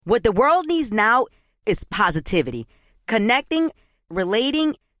What the world needs now is positivity. Connecting,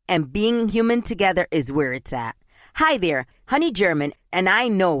 relating, and being human together is where it's at. Hi there, Honey German, and I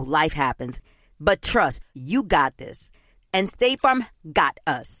know life happens, but trust, you got this. And State Farm got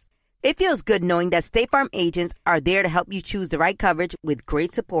us. It feels good knowing that State Farm agents are there to help you choose the right coverage with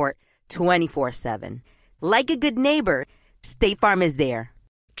great support 24/7. Like a good neighbor, State Farm is there.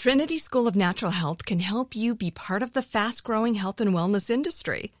 Trinity School of Natural Health can help you be part of the fast-growing health and wellness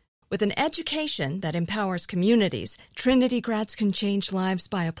industry. With an education that empowers communities, Trinity grads can change lives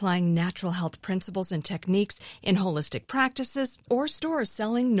by applying natural health principles and techniques in holistic practices or stores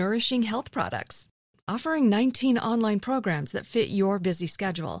selling nourishing health products. Offering 19 online programs that fit your busy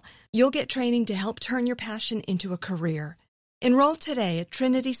schedule, you'll get training to help turn your passion into a career. Enroll today at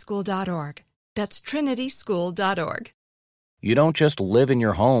trinityschool.org. That's trinityschool.org. You don't just live in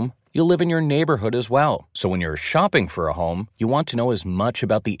your home, you live in your neighborhood as well. So when you're shopping for a home, you want to know as much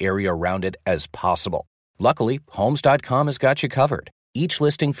about the area around it as possible. Luckily, Homes.com has got you covered. Each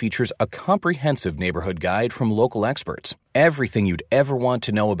listing features a comprehensive neighborhood guide from local experts. Everything you'd ever want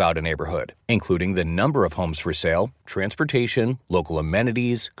to know about a neighborhood, including the number of homes for sale, transportation, local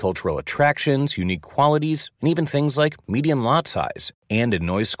amenities, cultural attractions, unique qualities, and even things like median lot size and a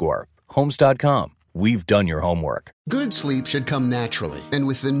noise score. Homes.com. We've done your homework. Good sleep should come naturally, and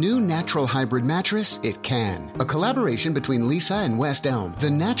with the new Natural Hybrid mattress, it can. A collaboration between Lisa and West Elm, the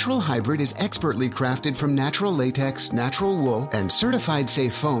Natural Hybrid is expertly crafted from natural latex, natural wool, and certified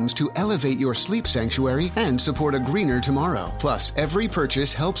safe foams to elevate your sleep sanctuary and support a greener tomorrow. Plus, every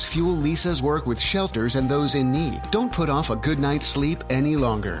purchase helps fuel Lisa's work with shelters and those in need. Don't put off a good night's sleep any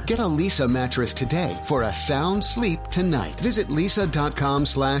longer. Get a Lisa mattress today for a sound sleep tonight. Visit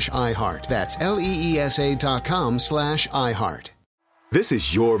lisa.com/iHeart. That's LEESA.com/iHeart. This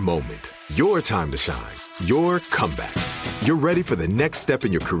is your moment, your time to shine, your comeback. You're ready for the next step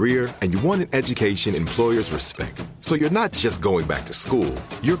in your career, and you want an education employers respect. So you're not just going back to school,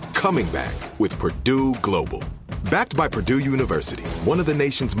 you're coming back with Purdue Global. Backed by Purdue University, one of the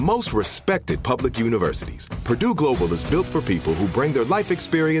nation's most respected public universities, Purdue Global is built for people who bring their life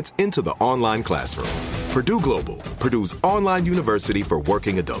experience into the online classroom. Purdue Global, Purdue's online university for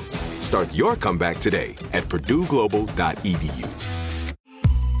working adults. Start your comeback today at purdueglobal.edu.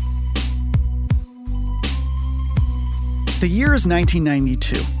 The year is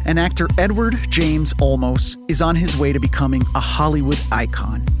 1992, and actor Edward James Olmos is on his way to becoming a Hollywood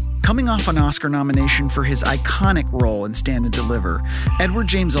icon. Coming off an Oscar nomination for his iconic role in Stand and Deliver, Edward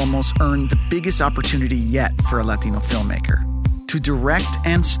James Olmos earned the biggest opportunity yet for a Latino filmmaker: to direct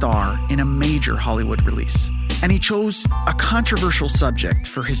and star in a major Hollywood release. And he chose a controversial subject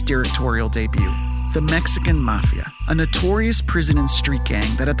for his directorial debut: the Mexican Mafia, a notorious prison and street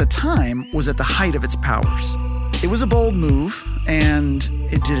gang that at the time was at the height of its powers. It was a bold move, and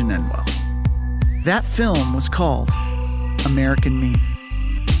it didn't end well. That film was called American Me.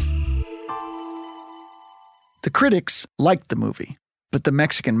 The critics liked the movie, but the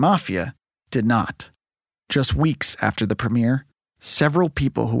Mexican Mafia did not. Just weeks after the premiere, several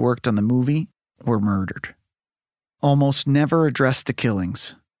people who worked on the movie were murdered. Olmos never addressed the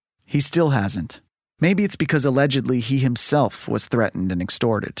killings. He still hasn't. Maybe it's because allegedly he himself was threatened and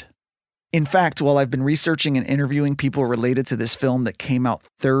extorted. In fact, while I've been researching and interviewing people related to this film that came out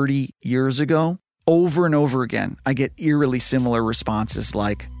 30 years ago, over and over again, I get eerily similar responses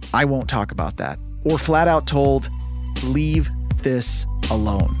like, "I won't talk about that," or flat out told, "Leave this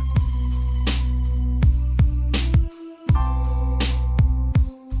alone."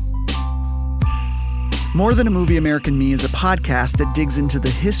 More Than a Movie, American Me is a podcast that digs into the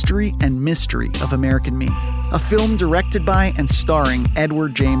history and mystery of American Me, a film directed by and starring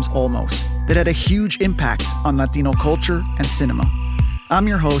Edward James Olmos that had a huge impact on Latino culture and cinema. I'm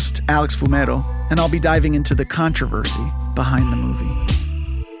your host, Alex Fumero, and I'll be diving into the controversy behind the movie.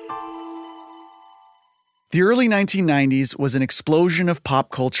 The early 1990s was an explosion of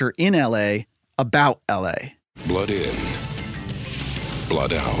pop culture in LA about LA. Blood in,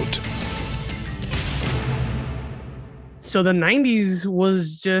 blood out. So the 90s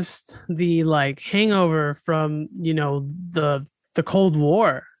was just the hangover from, the Cold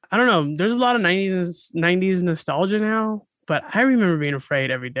War. I don't know. There's a lot of 90s nostalgia now, but I remember being afraid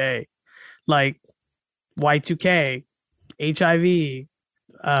every day. Like Y2K, HIV,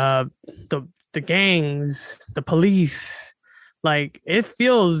 the gangs, the police. Like, it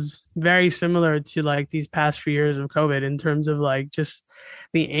feels very similar to these past few years of COVID in terms of just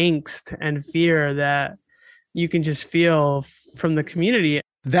the angst and fear that you can just feel from the community.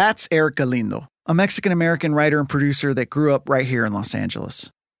 That's Eric Galindo, a Mexican-American writer and producer that grew up right here in Los Angeles.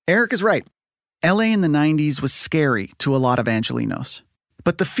 Eric is right. LA in the 90s was scary to a lot of Angelinos.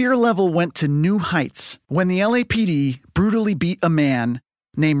 But the fear level went to new heights when the LAPD brutally beat a man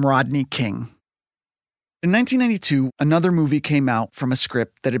named Rodney King. In 1992, another movie came out from a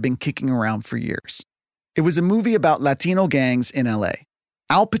script that had been kicking around for years. It was a movie about Latino gangs in LA.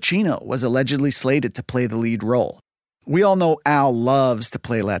 Al Pacino was allegedly slated to play the lead role. We all know Al loves to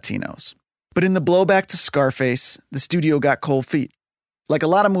play Latinos. But in the blowback to Scarface, the studio got cold feet. Like a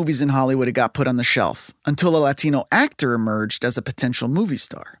lot of movies in Hollywood, it got put on the shelf until a Latino actor emerged as a potential movie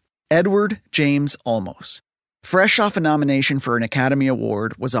star, Edward James Olmos. Fresh off a nomination for an Academy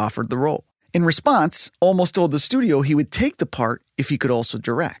Award, was offered the role. In response, Olmos told the studio he would take the part if he could also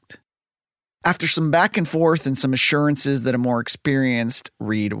direct. After some back and forth and some assurances that a more experienced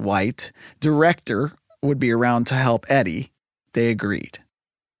Reed White director would be around to help Eddie, they agreed.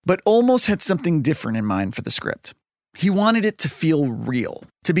 But Olmos had something different in mind for the script. He wanted it to feel real,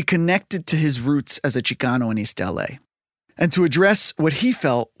 to be connected to his roots as a Chicano in East LA, and to address what he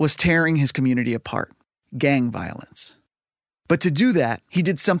felt was tearing his community apart, gang violence. But to do that, he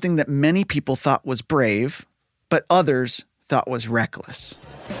did something that many people thought was brave, but others thought was reckless.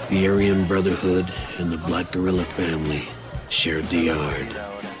 The Aryan Brotherhood and the Black Guerrilla family shared the yard.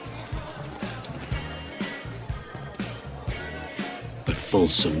 But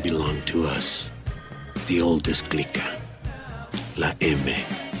Folsom belonged to us. The oldest clica, La M,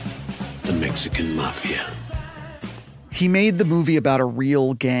 the Mexican Mafia. He made the movie about a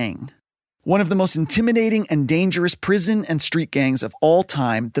real gang. One of the most intimidating and dangerous prison and street gangs of all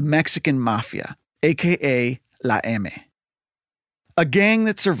time, the Mexican Mafia, aka La M. A gang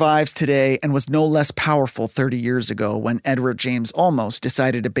that survives today and was no less powerful 30 years ago when Edward James Olmos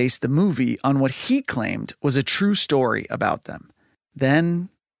decided to base the movie on what he claimed was a true story about them. Then,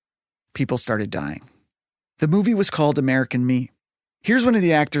 people started dying. The movie was called American Me. Here's one of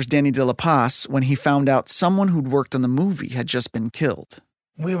the actors, Danny De La Paz, when he found out someone who'd worked on the movie had just been killed.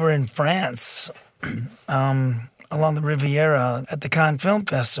 We were in France, along the Riviera at the Cannes Film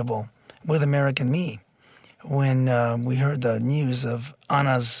Festival with American Me, when we heard the news of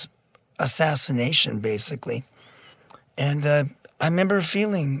Anna's assassination, basically. And I remember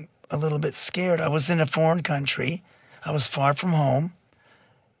feeling a little bit scared. I was in a foreign country. I was far from home.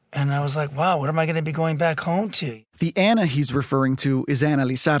 And I was like, wow, what am I going to be going back home to? The Anna he's referring to is Anna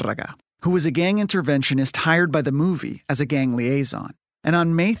Lizárraga, who was a gang interventionist hired by the movie as a gang liaison. And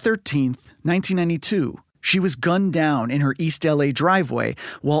on May 13th, 1992, she was gunned down in her East LA driveway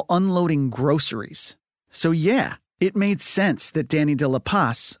while unloading groceries. So yeah, it made sense that Danny De La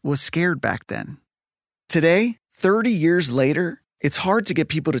Paz was scared back then. Today, 30 years later, it's hard to get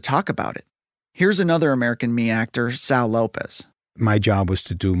people to talk about it. Here's another American Me actor, Sal Lopez. My job was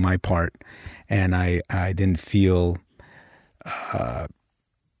to do my part, and I didn't feel,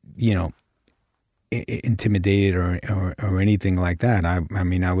 intimidated or anything like that. I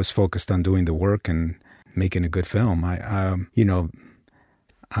mean, I was focused on doing the work and making a good film. I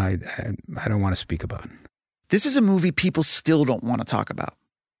don't want to speak about it. This is a movie people still don't want to talk about.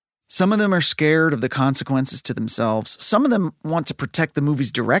 Some of them are scared of the consequences to themselves. Some of them want to protect the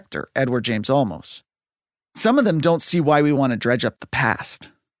movie's director, Edward James Olmos. Some of them don't see why we want to dredge up the past.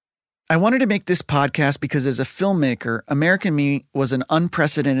 I wanted to make this podcast because as a filmmaker, American Me was an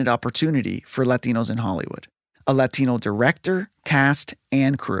unprecedented opportunity for Latinos in Hollywood. A Latino director, cast,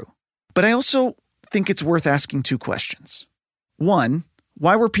 and crew. But I also think it's worth asking two questions. One,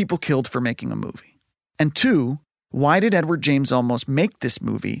 why were people killed for making a movie? And two, why did Edward James Olmos make this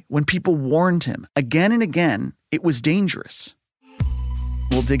movie when people warned him again and again it was dangerous?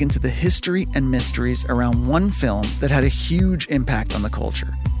 We'll dig into the history and mysteries around one film that had a huge impact on the culture.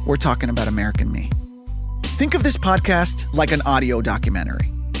 We're talking about American Me. Think of this podcast like an audio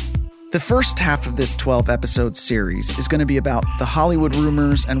documentary. The first half of this 12-episode series is going to be about the Hollywood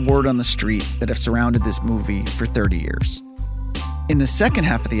rumors and word on the street that have surrounded this movie for 30 years. In the second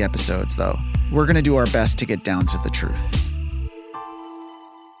half of the episodes, though, we're going to do our best to get down to the truth.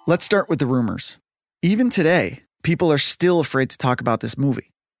 Let's start with the rumors. Even today, people are still afraid to talk about this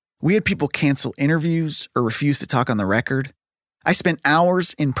movie. We had people cancel interviews or refuse to talk on the record. I spent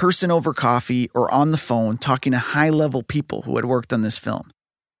hours in person over coffee or on the phone talking to high-level people who had worked on this film,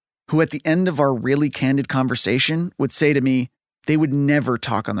 who at the end of our really candid conversation would say to me they would never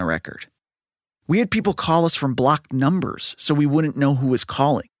talk on the record. We had people call us from blocked numbers so we wouldn't know who was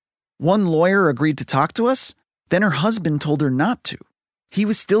calling. One lawyer agreed to talk to us, then her husband told her not to. He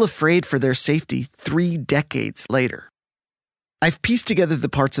was still afraid for their safety 3 decades later. I've pieced together the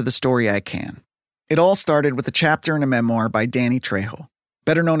parts of the story I can. It all started with a chapter in a memoir by Danny Trejo,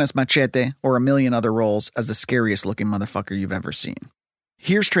 better known as Machete or a million other roles as the scariest looking motherfucker you've ever seen.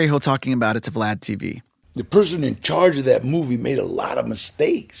 Here's Trejo talking about it to Vlad TV. the person in charge of that movie made a lot of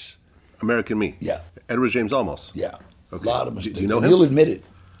mistakes. American Me? Yeah. Edward James Olmos? Yeah. Okay. A lot of mistakes. Do you know him? He'll admit it.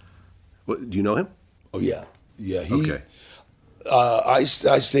 What, do you know him? Oh, yeah. Yeah. Okay. I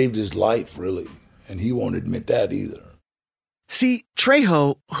saved his life, really, and he won't admit that either. See,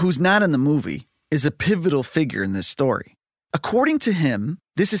 Trejo, who's not in the movie, is a pivotal figure in this story. According to him,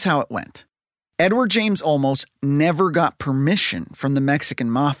 this is how it went. Edward James Olmos never got permission from the Mexican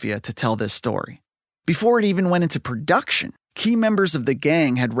mafia to tell this story. Before it even went into production, key members of the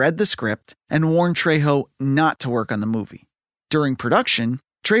gang had read the script and warned Trejo not to work on the movie. During production,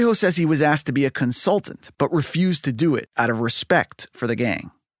 Trejo says he was asked to be a consultant, but refused to do it out of respect for the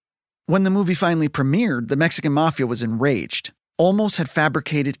gang. When the movie finally premiered, the Mexican mafia was enraged. Olmos had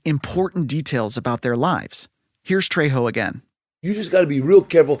fabricated important details about their lives. Here's Trejo again. You just got to be real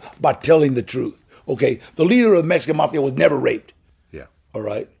careful about telling the truth, okay? The leader of the Mexican mafia was never raped. Yeah. All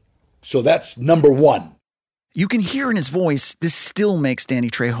right? So that's number one. You can hear in his voice, this still makes Danny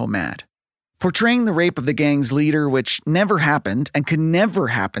Trejo mad. Portraying the rape of the gang's leader, which never happened and could never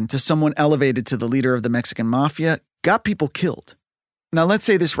happen to someone elevated to the leader of the Mexican mafia, got people killed. Now let's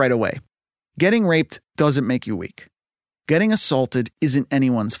say this right away. Getting raped doesn't make you weak. Getting assaulted isn't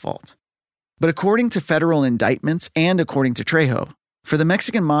anyone's fault. But according to federal indictments and according to Trejo, for the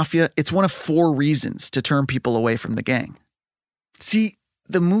Mexican mafia, it's one of 4 reasons to turn people away from the gang. See,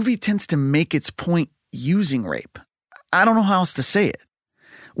 the movie tends to make its point using rape. I don't know how else to say it.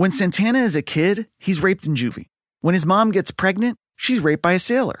 When Santana is a kid, he's raped in juvie. When his mom gets pregnant, she's raped by a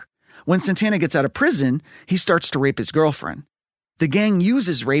sailor. When Santana gets out of prison, he starts to rape his girlfriend. The gang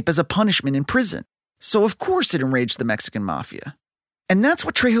uses rape as a punishment in prison. So of course it enraged the Mexican mafia. And that's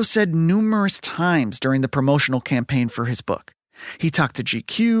what Trejo said numerous times during the promotional campaign for his book. He talked to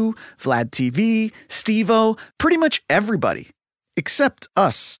GQ, Vlad TV, Steve-O, pretty much everybody. Except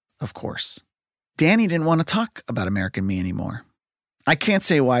us, of course. Danny didn't want to talk about American Me anymore. I can't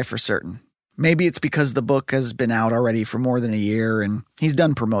say why for certain. Maybe it's because the book has been out already for more than a year and he's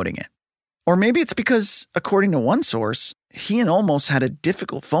done promoting it. Or maybe it's because, according to one source, he and Olmos had a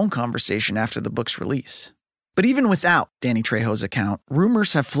difficult phone conversation after the book's release. But even without Danny Trejo's account,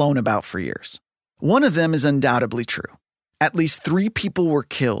 rumors have flown about for years. One of them is undoubtedly true. At least 3 people were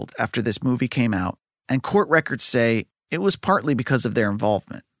killed after this movie came out, and court records say it was partly because of their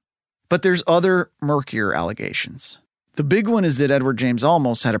involvement. But there's other, murkier allegations. The big one is that Edward James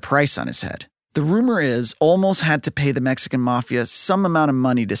Olmos had a price on his head. The rumor is Olmos had to pay the Mexican mafia some amount of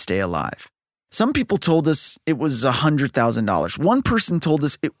money to stay alive. Some people told us it was $100,000. One person told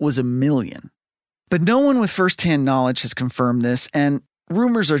us it was $1 million. But no one with first-hand knowledge has confirmed this, and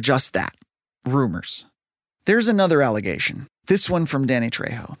rumors are just that, rumors. There's another allegation, this one from Danny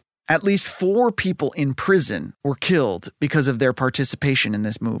Trejo. At least 4 people in prison were killed because of their participation in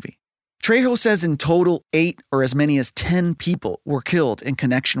this movie. Trejo says in total 8 or as many as 10 people were killed in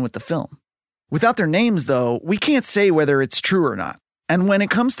connection with the film. Without their names, though, we can't say whether it's true or not. And when it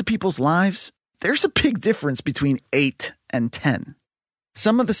comes to people's lives, there's a big difference between 8 and 10.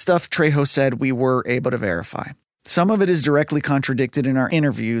 Some of the stuff Trejo said we were able to verify. Some of it is directly contradicted in our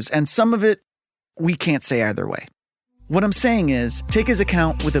interviews, and some of it we can't say either way. What I'm saying is, take his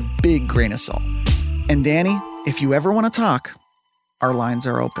account with a big grain of salt. And Danny, if you ever want to talk, our lines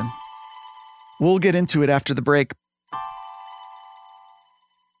are open. We'll get into it after the break.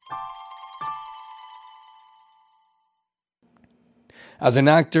 As an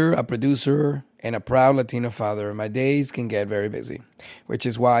actor, a producer, and a proud Latino father, my days can get very busy, which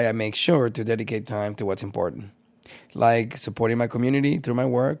is why I make sure to dedicate time to what's important, like supporting my community through my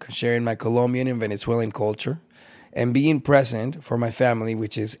work, sharing my Colombian and Venezuelan culture, and being present for my family,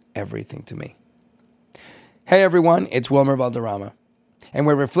 which is everything to me. Hey everyone, it's Wilmer Valderrama, and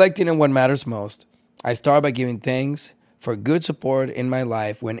we're reflecting on what matters most. I start by giving thanks for good support in my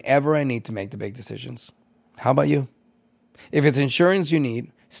life whenever I need to make the big decisions. How about you? If it's insurance you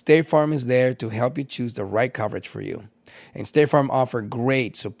need, State Farm is there to help you choose the right coverage for you. And State Farm offers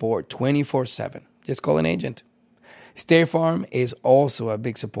great support 24/7. Just call an agent. State Farm is also a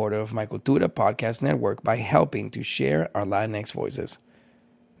big supporter of my Cultura podcast network by helping to share our Latinx voices.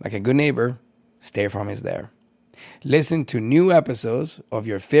 Like a good neighbor, State Farm is there. Listen to new episodes of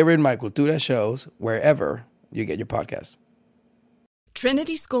your favorite My Cultura shows wherever you get your podcasts.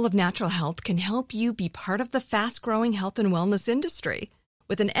 Trinity School of Natural Health can help you be part of the fast-growing health and wellness industry.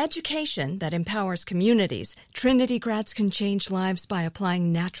 With an education that empowers communities, Trinity grads can change lives by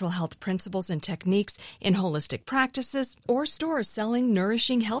applying natural health principles and techniques in holistic practices or stores selling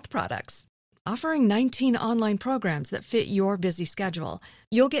nourishing health products. Offering 19 online programs that fit your busy schedule,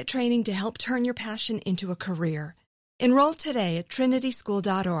 you'll get training to help turn your passion into a career. Enroll today at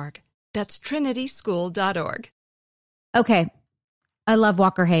trinityschool.org. That's trinityschool.org. Okay, I love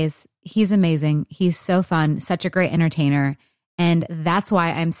Walker Hayes. He's amazing. He's so fun, such a great entertainer. And that's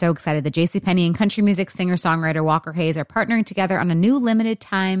why I'm so excited that JCPenney and country music singer-songwriter Walker Hayes are partnering together on a new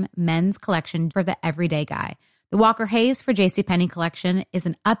limited-time men's collection for the everyday guy. The Walker Hayes for JCPenney collection is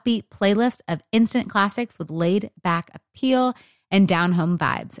an upbeat playlist of instant classics with laid-back appeal and down-home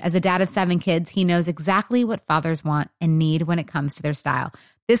vibes. As a dad of 7 kids, he knows exactly what fathers want and need when it comes to their style.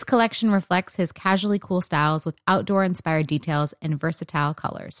 This collection reflects his casually cool styles with outdoor-inspired details and versatile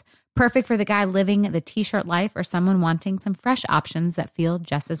colors. Perfect for the guy living the t-shirt life or someone wanting some fresh options that feel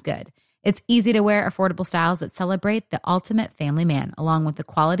just as good. It's easy to wear, affordable styles that celebrate the ultimate family man, along with the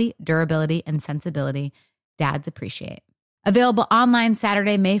quality, durability, and sensibility dads appreciate. Available online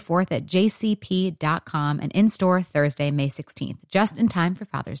Saturday, May 4th at jcp.com and in-store Thursday, May 16th, just in time for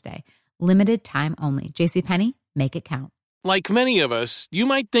Father's Day. Limited time only. JCPenney, make it count. Like many of us, you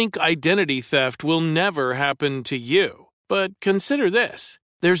might think identity theft will never happen to you. But consider this.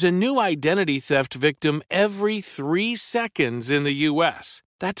 There's a new identity theft victim every 3 seconds in the U.S.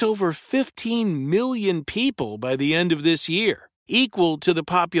 That's over 15 million people by the end of this year, equal to the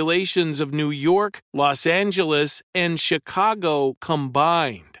populations of New York, Los Angeles, and Chicago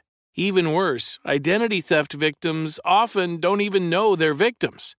combined. Even worse, identity theft victims often don't even know they're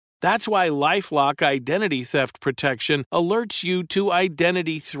victims. That's why LifeLock Identity Theft Protection alerts you to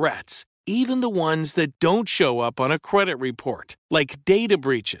identity threats, even the ones that don't show up on a credit report, like data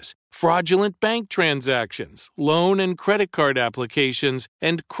breaches, fraudulent bank transactions, loan and credit card applications,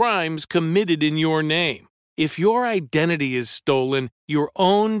 and crimes committed in your name. If your identity is stolen, your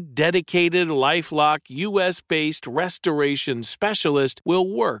own dedicated LifeLock U.S.-based restoration specialist will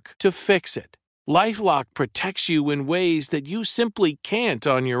work to fix it. LifeLock protects you in ways that you simply can't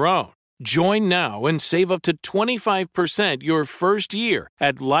on your own. Join now and save up to 25% your first year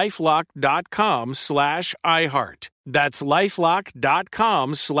at LifeLock.com/iHeart. That's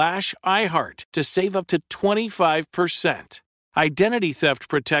LifeLock.com/iHeart to save up to 25%. Identity theft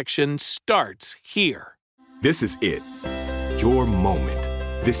protection starts here. This is it. Your moment.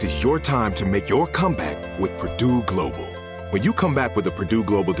 This is your time to make your comeback with Purdue Global. When you come back with a Purdue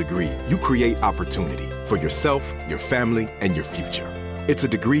Global degree, you create opportunity for yourself, your family, and your future. It's a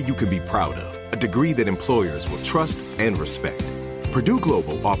degree you can be proud of, a degree that employers will trust and respect. Purdue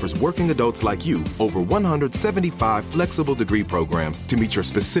Global offers working adults like you over 175 flexible degree programs to meet your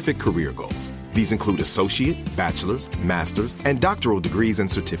specific career goals. These include associate, bachelor's, master's, and doctoral degrees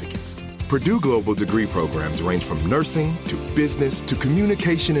and certificates. Purdue Global degree programs range from nursing to business to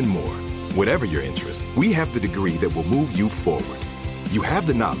communication and more. Whatever your interest, we have the degree that will move you forward. You have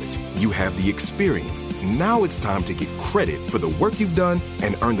the knowledge, you have the experience. Now it's time to get credit for the work you've done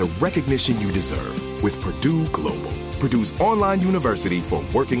and earn the recognition you deserve with Purdue Global, Purdue's online university for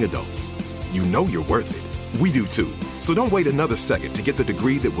working adults. You know you're worth it. We do too. So don't wait another second to get the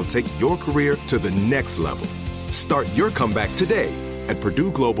degree that will take your career to the next level. Start your comeback today at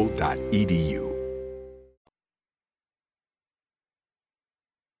purdueglobal.edu.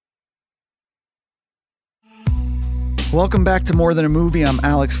 Welcome back to More Than a Movie. I'm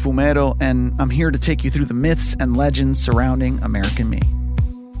Alex Fumero, and I'm here to take you through the myths and legends surrounding American Me.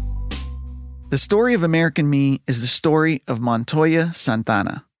 The story of American Me is the story of Montoya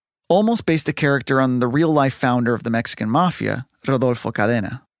Santana. Olmos based the character on the real-life founder of the Mexican Mafia, Rodolfo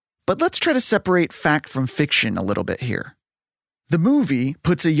Cadena. But let's try to separate fact from fiction a little bit here. The movie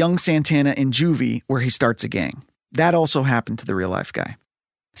puts a young Santana in juvie where he starts a gang. That also happened to the real-life guy.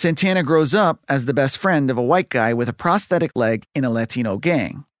 Santana grows up as the best friend of a white guy with a prosthetic leg in a Latino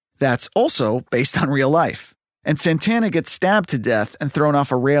gang. That's also based on real life. And Santana gets stabbed to death and thrown off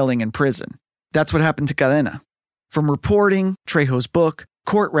a railing in prison. That's what happened to Cadena. From reporting, Trejo's book,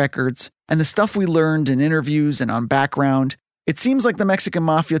 court records, and the stuff we learned in interviews and on Background, it seems like the Mexican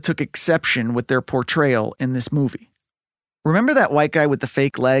Mafia took exception with their portrayal in this movie. Remember that white guy with the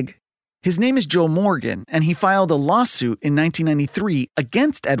fake leg? His name is Joe Morgan, and he filed a lawsuit in 1993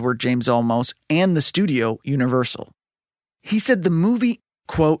 against Edward James Olmos and the studio, Universal. He said the movie,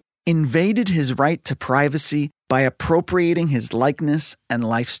 quote, invaded his right to privacy by appropriating his likeness and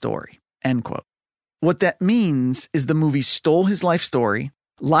life story, end quote. What that means is the movie stole his life story,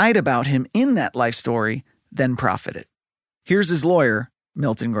 lied about him in that life story, then profited. Here's his lawyer,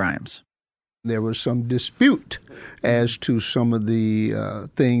 Milton Grimes. There was some dispute as to some of the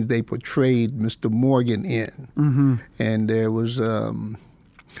things they portrayed Mr. Morgan in. Mm-hmm. And there was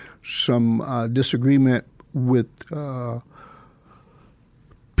some disagreement with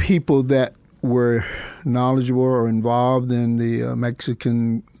people that were knowledgeable or involved in the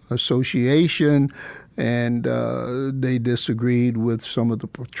Mexican Association and they disagreed with some of the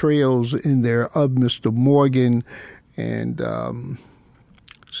portrayals in there of Mr. Morgan, and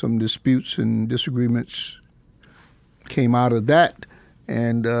some disputes and disagreements came out of that,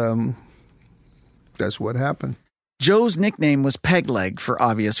 and that's what happened. Joe's nickname was Pegleg for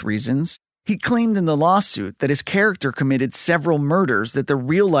obvious reasons. He claimed in the lawsuit that his character committed several murders that the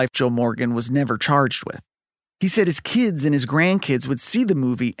real-life Joe Morgan was never charged with. He said his kids and his grandkids would see the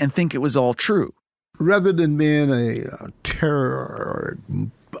movie and think it was all true. Rather than being a terror,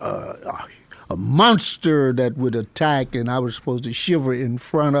 a monster that would attack and I was supposed to shiver in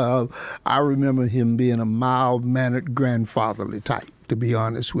front of, I remember him being a mild-mannered grandfatherly type, to be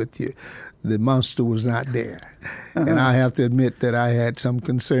honest with you. The monster was not there. And I have to admit that I had some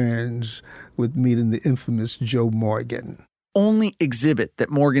concerns with meeting the infamous Joe Morgan. Only exhibit that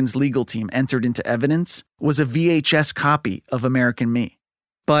Morgan's legal team entered into evidence was a VHS copy of American Me.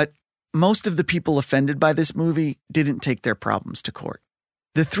 But most of the people offended by this movie didn't take their problems to court.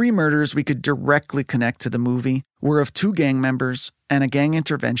 The 3 murders we could directly connect to the movie were of 2 gang members and a gang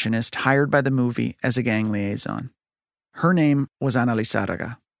interventionist hired by the movie as a gang liaison. Her name was Ana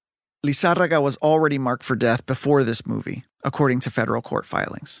Lizárraga. Lizárraga was already marked for death before this movie, according to federal court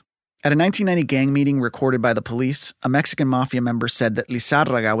filings. At a 1990 gang meeting recorded by the police, a Mexican mafia member said that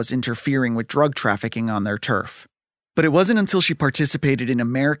Lizárraga was interfering with drug trafficking on their turf. But it wasn't until she participated in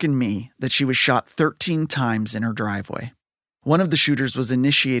American Me that she was shot 13 times in her driveway. One of the shooters was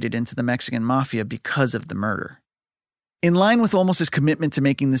initiated into the Mexican mafia because of the murder. In line with Olmos' commitment to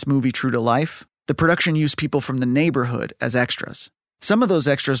making this movie true to life, the production used people from the neighborhood as extras. Some of those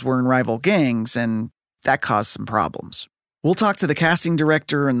extras were in rival gangs, and that caused some problems. We'll talk to the casting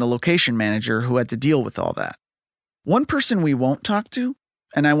director and the location manager who had to deal with all that. One person we won't talk to,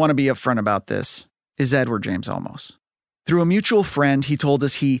 and I want to be upfront about this, is Edward James Olmos. Through a mutual friend, he told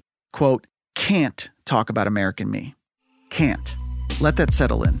us he, quote, can't talk about American Me. Can't. Let that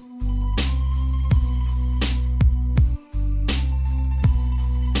settle in.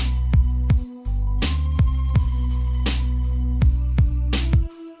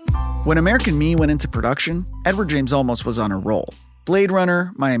 When American Me went into production, Edward James Olmos was on a roll. Blade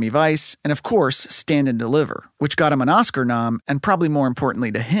Runner, Miami Vice, and of course, Stand and Deliver, which got him an Oscar nom and probably more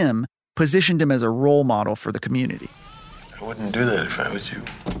importantly to him, positioned him as a role model for the community. I wouldn't do that if I was you.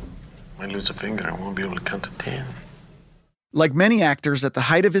 Might lose a finger, I won't be able to count to 10. Like many actors at the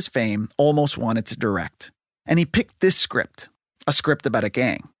height of his fame, Olmos wanted to direct. And he picked this script, a script about a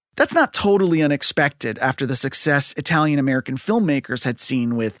gang. That's not totally unexpected after the success Italian-American filmmakers had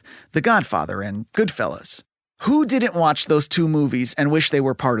seen with The Godfather and Goodfellas. Who didn't watch those 2 movies and wish they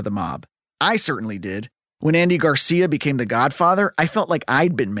were part of the mob? I certainly did. When Andy Garcia became The Godfather, I felt like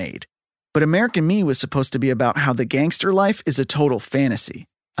I'd been made. But American Me was supposed to be about how the gangster life is a total fantasy.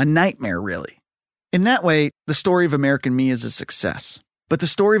 A nightmare, really. In that way, the story of American Me is a success. But the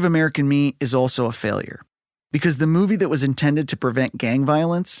story of American Me is also a failure. Because the movie that was intended to prevent gang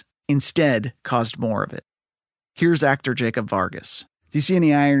violence instead caused more of it. Here's actor Jacob Vargas. Do you see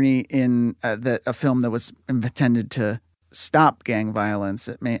any irony in a film that was intended to stop gang violence?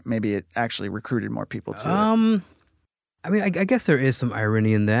 Maybe it actually recruited more people to it. I mean, I guess there is some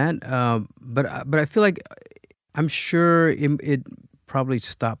irony in that, but I feel like I'm sure it probably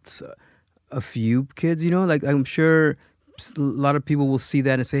stopped a few kids. You know, like I'm sure a lot of people will see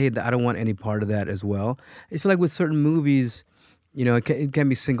that and say, "Hey, I don't want any part of that as well." I feel like with certain movies, you know, it can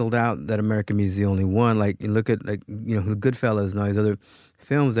be singled out that American Me is the only one. Like you look at the Goodfellas and all these other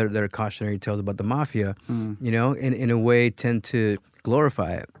films that are cautionary tales about the mafia. You know, in a way tend to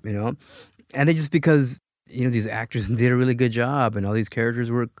glorify it. You know, and they just because these actors did a really good job and all these characters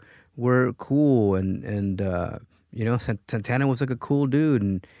were cool and Santana was like a cool dude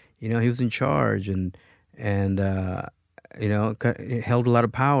and he was in charge and held a lot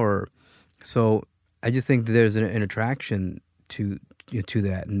of power. So I just think that there's an attraction to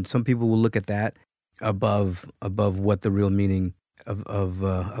that, and some people will look at that above what the real meaning of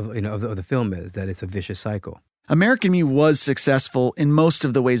the film is, that it's a vicious cycle. American Me was successful in most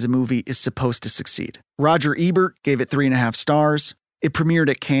of the ways a movie is supposed to succeed. Roger Ebert gave it 3.5 stars. It premiered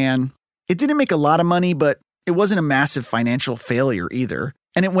at Cannes. It didn't make a lot of money, but it wasn't a massive financial failure either,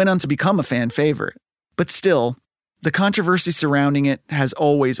 and it went on to become a fan favorite. But still, the controversy surrounding it has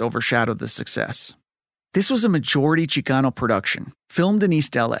always overshadowed the success. This was a majority Chicano production, filmed in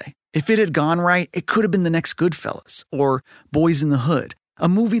East LA. If it had gone right, it could have been the next Goodfellas or Boys in the Hood, a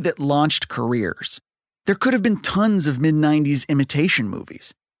movie that launched careers. There could have been tons of mid-90s imitation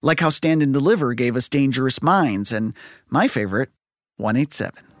movies, like how Stand and Deliver gave us Dangerous Minds and, my favorite,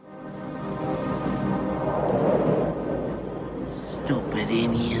 187. Stupid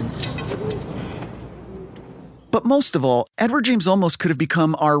Indians. But most of all, Edward James Olmos could have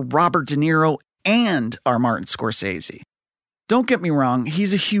become our Robert De Niro and our Martin Scorsese. Don't get me wrong,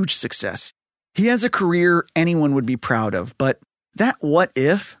 he's a huge success. He has a career anyone would be proud of, but that what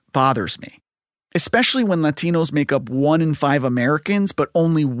if bothers me. Especially when Latinos make up 1 in 5 Americans, but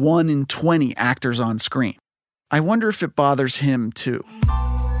only 1 in 20 actors on screen. I wonder if it bothers him too.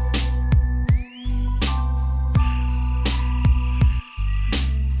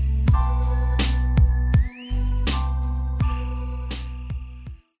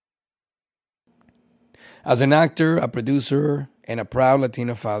 As an actor, a producer, and a proud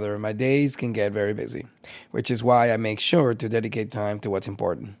Latino father, my days can get very busy, which is why I make sure to dedicate time to what's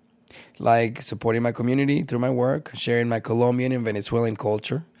important, like supporting my community through my work, sharing my Colombian and Venezuelan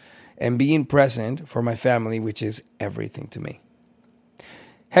culture, and being present for my family, which is everything to me.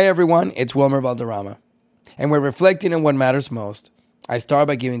 Hey everyone, it's Wilmer Valderrama, and we're reflecting on what matters most. I start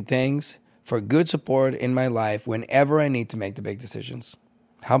by giving thanks for good support in my life whenever I need to make the big decisions.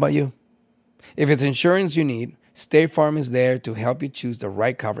 How about you? If it's insurance you need, State Farm is there to help you choose the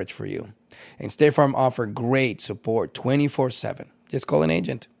right coverage for you. And State Farm offers great support 24/7. Just call an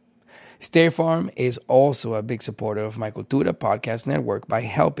agent. State Farm is also a big supporter of my Cultura podcast network by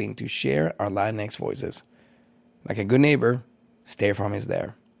helping to share our Latinx voices. Like a good neighbor, State Farm is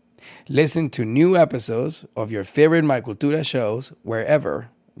there. Listen to new episodes of your favorite My Cultura shows wherever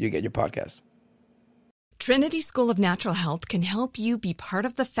you get your podcasts. Trinity School of Natural Health can help you be part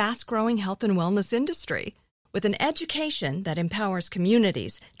of the fast-growing health and wellness industry. With an education that empowers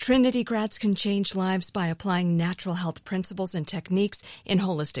communities, Trinity grads can change lives by applying natural health principles and techniques in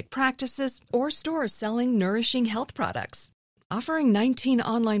holistic practices or stores selling nourishing health products. Offering 19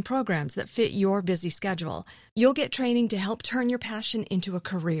 online programs that fit your busy schedule, you'll get training to help turn your passion into a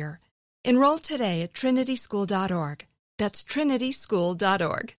career. Enroll today at trinityschool.org. That's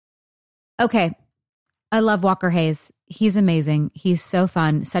trinityschool.org. Okay. I love Walker Hayes. He's amazing. He's so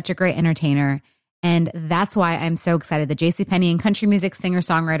fun, such a great entertainer. And that's why I'm so excited that JCPenney and country music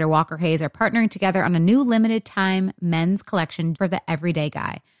singer-songwriter Walker Hayes are partnering together on a new limited-time men's collection for the everyday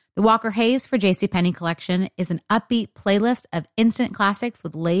guy. The Walker Hayes for JCPenney collection is an upbeat playlist of instant classics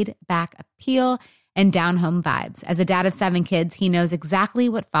with laid-back appeal and down-home vibes. As a dad of 7 kids, he knows exactly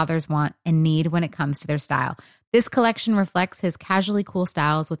what fathers want and need when it comes to their style. This collection reflects his casually cool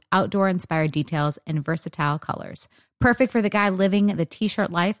styles with outdoor-inspired details and versatile colors. Perfect for the guy living the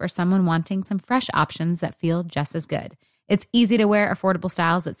t-shirt life or someone wanting some fresh options that feel just as good. It's easy to wear, affordable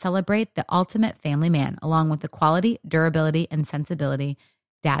styles that celebrate the ultimate family man, along with the quality, durability, and sensibility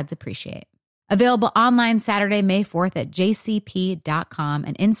dads appreciate. Available online Saturday, May 4th at jcp.com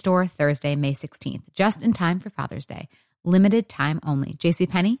and in-store Thursday, May 16th, just in time for Father's Day. Limited time only.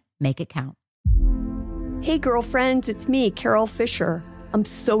 JCPenney, make it count. Hey girlfriends, it's me, Carol Fisher. I'm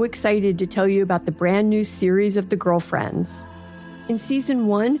so excited to tell you about the brand new series of The Girlfriends. In season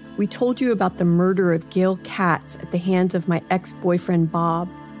 1, we told you about the murder of Gail Katz at the hands of my ex-boyfriend Bob.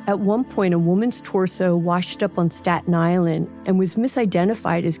 At one point, a woman's torso washed up on Staten Island and was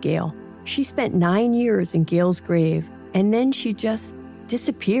misidentified as Gail. She spent 9 years in Gail's grave, and then she just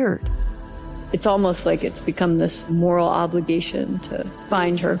disappeared. It's almost like it's become this moral obligation to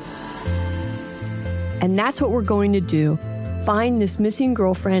find her. And that's what we're going to do. Find this missing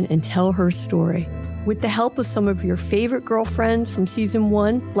girlfriend and tell her story. With the help of some of your favorite girlfriends from season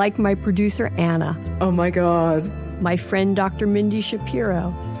 1, like my producer, Anna. Oh my God. My friend, Dr. Mindy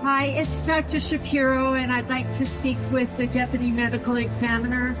Shapiro. Hi, it's Dr. Shapiro, and I'd like to speak with the Deputy Medical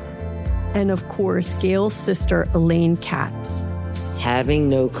Examiner. And of course, Gail's sister, Elaine Katz. Having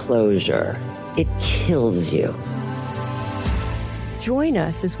no closure, it kills you. Join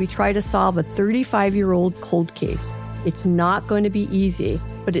us as we try to solve a 35-year-old cold case. It's not going to be easy,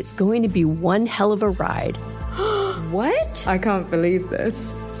 but it's going to be one hell of a ride. What? I can't believe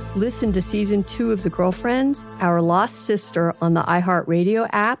this. Listen to season 2 of The Girlfriends, Our Lost Sister on the iHeartRadio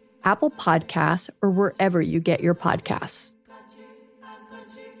app, Apple Podcasts, or wherever you get your podcasts.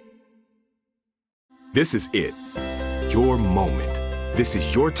 This is it. Your moment. This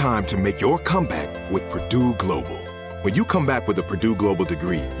is your time to make your comeback with Purdue Global. When you come back with a Purdue Global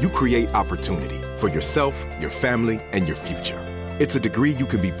degree, you create opportunity for yourself, your family, and your future. It's a degree you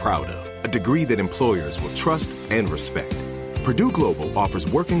can be proud of, a degree that employers will trust and respect. Purdue Global offers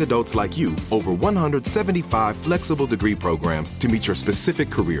working adults like you over 175 flexible degree programs to meet your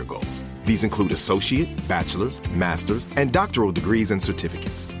specific career goals. These include associate, bachelor's, master's, and doctoral degrees and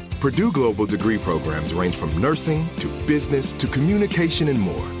certificates. Purdue Global degree programs range from nursing to business to communication and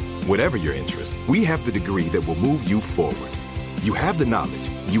more. Whatever your interest, we have the degree that will move you forward. You have the knowledge,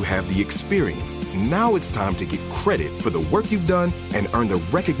 you have the experience. Now it's time to get credit for the work you've done and earn the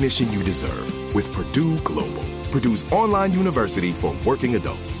recognition you deserve with Purdue Global. Purdue's online university for working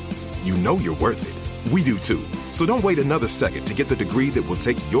adults. You know you're worth it. We do too. So don't wait another second to get the degree that will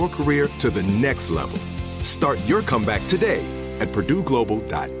take your career to the next level. Start your comeback today at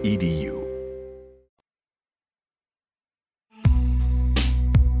PurdueGlobal.edu.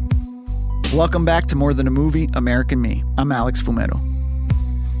 Welcome back to More Than a Movie, American Me. I'm Alex Fumero.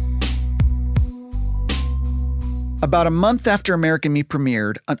 About a month after American Me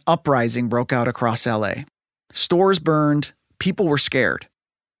premiered, an uprising broke out across LA. Stores burned, people were scared.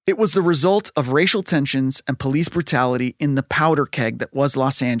 It was the result of racial tensions and police brutality in the powder keg that was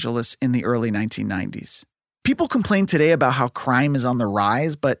Los Angeles in the early 1990s. People complain today about how crime is on the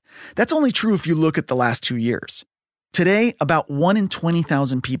rise, but that's only true if you look at the last 2 years. Today, about 1 in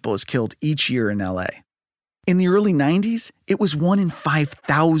 20,000 people is killed each year in LA. In the early 90s, it was 1 in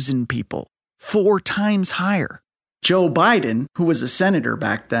 5,000 people, 4 times higher. Joe Biden, who was a senator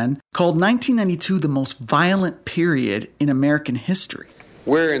back then, called 1992 the most violent period in American history.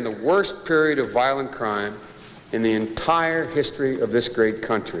 We're in the worst period of violent crime in the entire history of this great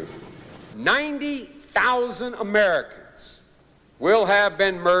country. 90,000 Americans will have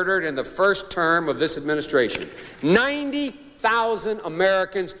been murdered in the first term of this administration. 90,000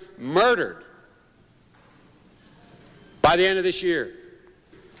 Americans murdered by the end of this year.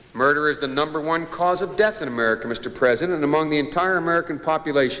 Murder is the #1 cause of death in America, Mr. President, and among the entire American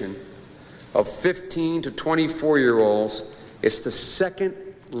population of 15 to 24-year-olds, it's the second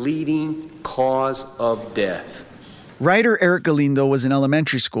leading cause of death. Writer Eric Galindo was in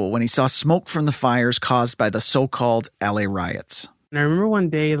elementary school when he saw smoke from the fires caused by the so-called LA riots. And I remember one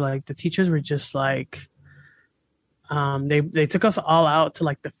day, like, the teachers were just like, they took us all out to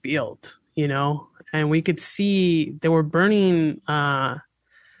like the field, you know, and we could see they were burning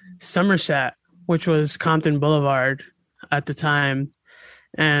Somerset, which was Compton Boulevard at the time.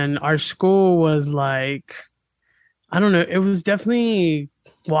 And our school was like, I don't know, it was definitely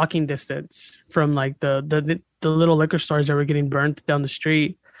walking distance from like the little liquor stores that were getting burnt down the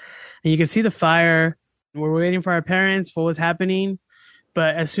street. And you could see the fire. We're waiting for our parents, what was happening.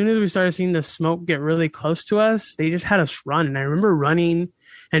 But as soon as we started seeing the smoke get really close to us, they just had us run. And I remember running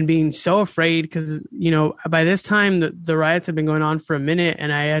and being so afraid because, you know, by this time, the riots had been going on for a minute,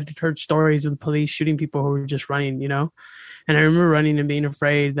 and I had heard stories of the police shooting people who were just running, you know. And I remember running and being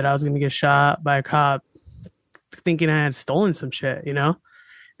afraid that I was going to get shot by a cop, thinking I had stolen some shit, you know.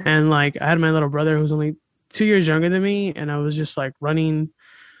 And, like, I had my little brother who was only 2 years younger than me, and I was just, like, running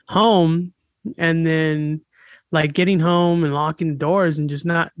home and then, like, getting home and locking the doors and just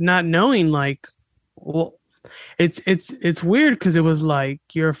not knowing, like, well, it's weird because it was like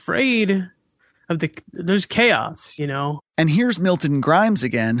you're afraid of there's chaos, you know. And here's Milton Grimes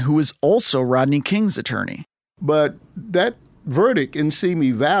again, who is also Rodney King's attorney. But that verdict in Simi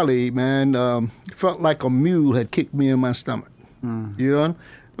Valley, man, felt like a mule had kicked me in my stomach. You know,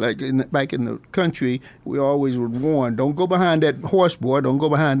 like back in the country, we always would warn, don't go behind that horse, boy, don't go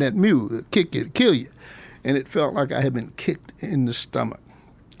behind that mule, it'll kick you, it'll kill you. And it felt like I had been kicked in the stomach.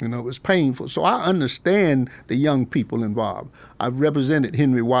 You know, it was painful. So I understand the young people involved. I've represented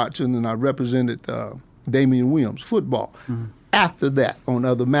Henry Watson and I represented Damian Williams, football, after that on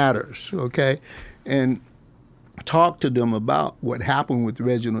other matters, okay? And talked to them about what happened with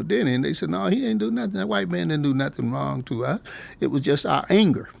Reginald Denny, and they said, no, he didn't do nothing. That white man didn't do nothing wrong to us. It was just our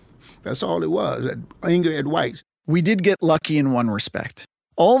anger. That's all it was, anger at whites. We did get lucky in one respect.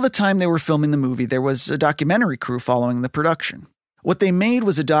 All the time they were filming the movie, there was a documentary crew following the production. What they made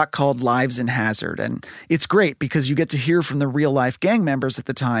was a doc called Lives in Hazard, and it's great because you get to hear from the real-life gang members at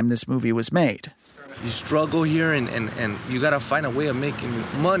the time this movie was made. You struggle here, and you got to find a way of making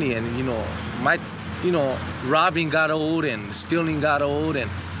money, and, robbing got old, and stealing got old, and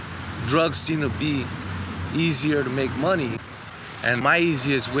drugs seem to be easier to make money. And my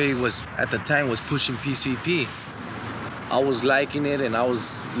easiest way at the time, was pushing PCP. I was liking it, and I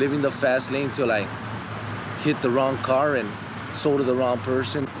was living the fast lane till I hit the wrong car and sold to the wrong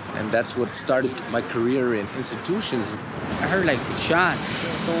person, and that's what started my career in institutions. I heard like shots,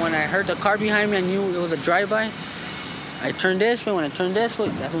 so when I heard the car behind me, I knew it was a drive-by. I turned this way. When I turned this way,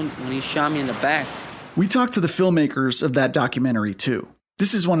 that's when he shot me in the back. We talked to the filmmakers of that documentary too.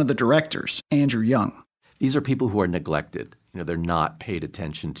 This is one of the directors, Andrew Young. These are people who are neglected. They're not paid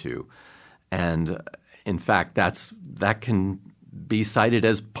attention to, and in fact, that can be cited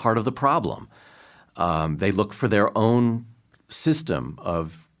as part of the problem. They look for their own system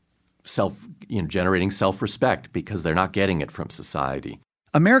of generating self-respect because they're not getting it from society.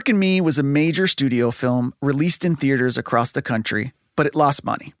 American Me was a major studio film released in theaters across the country, but it lost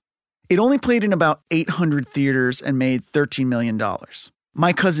money. It only played in about 800 theaters and made $13 million.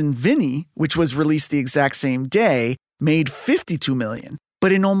 My Cousin Vinny, which was released the exact same day, made $52 million,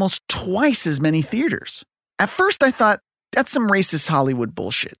 but in almost twice as many theaters. At first, I thought, that's some racist Hollywood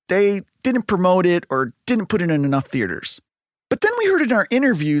bullshit. They didn't promote it or didn't put it in enough theaters. But then we heard in our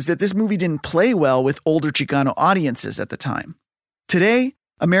interviews that this movie didn't play well with older Chicano audiences at the time. Today,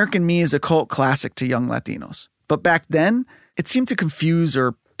 American Me is a cult classic to young Latinos. But back then, it seemed to confuse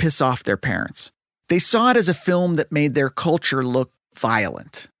or piss off their parents. They saw it as a film that made their culture look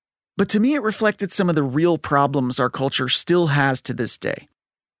violent. But to me, it reflected some of the real problems our culture still has to this day.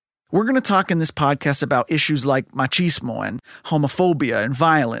 We're going to talk in this podcast about issues like machismo and homophobia and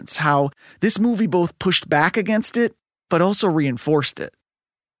violence, how this movie both pushed back against it, but also reinforced it.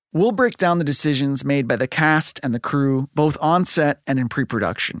 We'll break down the decisions made by the cast and the crew, both on set and in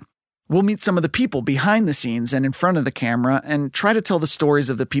pre-production. We'll meet some of the people behind the scenes and in front of the camera and try to tell the stories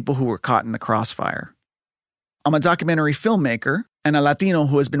of the people who were caught in the crossfire. I'm a documentary filmmaker and a Latino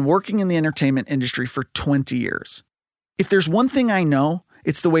who has been working in the entertainment industry for 20 years. If there's one thing I know,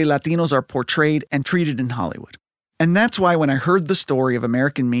 it's the way Latinos are portrayed and treated in Hollywood. And that's why when I heard the story of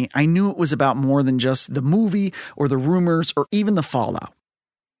American Me, I knew it was about more than just the movie or the rumors or even the fallout.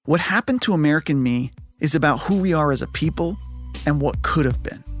 What happened to American Me is about who we are as a people and what could have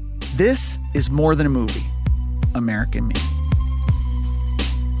been. This is more than a movie, American Me.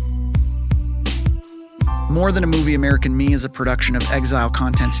 More Than a Movie, American Me is a production of Exile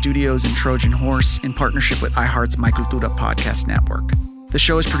Content Studios and Trojan Horse in partnership with iHeart's My Cultura podcast network. The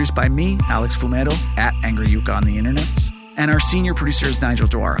show is produced by me, Alex Fumero, at Angry Yuka on the internets, and our senior producer is Nigel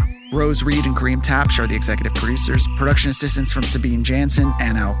Dwara. Rose Reed and Kareem Tapsh are the executive producers. Production assistants from Sabine Jansen,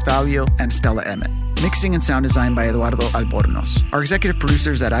 Anna Octavio, and Stella Emmett. Mixing and sound design by Eduardo Albornoz. Our executive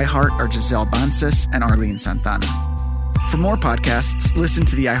producers at iHeart are Giselle Bances and Arlene Santana. For more podcasts, listen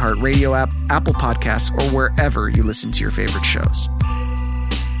to the iHeartRadio app, Apple Podcasts, or wherever you listen to your favorite shows.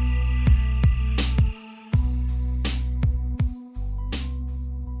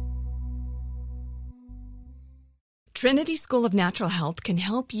 Trinity School of Natural Health can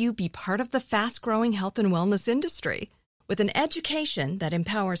help you be part of the fast-growing health and wellness industry. With an education that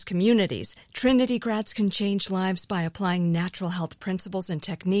empowers communities, Trinity grads can change lives by applying natural health principles and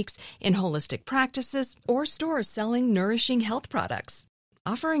techniques in holistic practices or stores selling nourishing health products.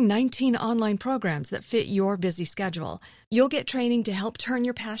 Offering 19 online programs that fit your busy schedule, you'll get training to help turn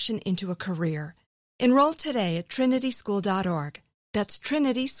your passion into a career. Enroll today at trinityschool.org. That's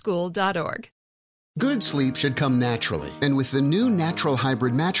trinityschool.org. Good sleep should come naturally, and with the new Natural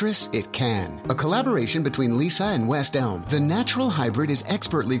Hybrid mattress, it can. A collaboration between Lisa and West Elm, the Natural Hybrid is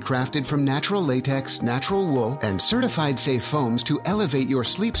expertly crafted from natural latex, natural wool, and certified safe foams to elevate your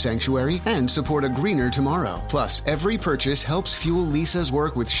sleep sanctuary and support a greener tomorrow. Plus, every purchase helps fuel Lisa's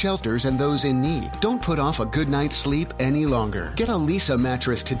work with shelters and those in need. Don't put off a good night's sleep any longer. Get a Lisa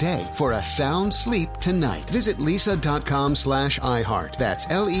mattress today for a sound sleep tonight. Visit lisa.com/iHeart. That's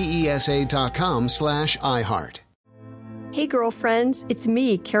LEESA.com/iHeart. Hey girlfriends, it's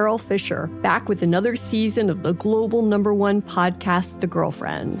me, Carol Fisher, back with another season of the global #1 podcast, The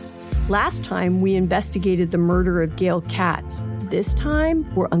Girlfriends. Last time, we investigated the murder of Gail Katz. This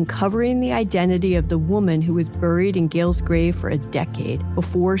time, we're uncovering the identity of the woman who was buried in Gail's grave for a decade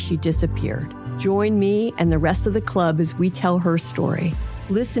before she disappeared. Join me and the rest of the club as we tell her story.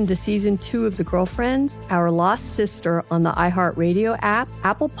 Listen to Season 2 of The Girlfriends, Our Lost Sister on the iHeartRadio app,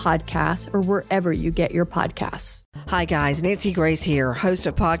 Apple Podcasts, or wherever you get your podcasts. Hi guys, Nancy Grace here, host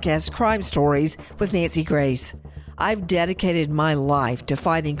of podcast Crime Stories with Nancy Grace. I've dedicated my life to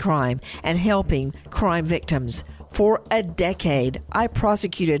fighting crime and helping crime victims. For a decade, I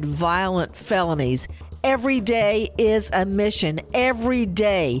prosecuted violent felonies. Every day is a mission. Every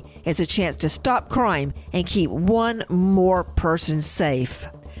day is a chance to stop crime and keep one more person safe.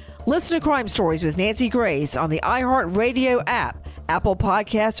 Listen to Crime Stories with Nancy Grace on the iHeartRadio app, Apple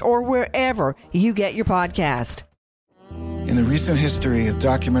Podcasts, or wherever you get your podcast. In the recent history of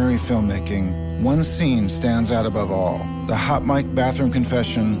documentary filmmaking, one scene stands out above all: the hot mic bathroom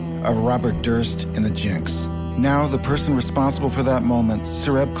confession of Robert Durst in The Jinx. Now, the person responsible for that moment,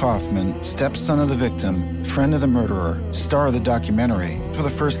 Sareb Kaufman, stepson of the victim, friend of the murderer, star of the documentary, for the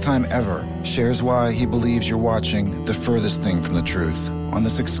first time ever, shares why he believes you're watching the furthest thing from the truth on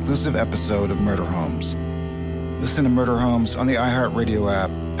this exclusive episode of Murder Homes. Listen to Murder Homes on the iHeartRadio app,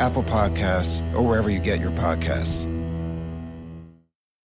 Apple Podcasts, or wherever you get your podcasts.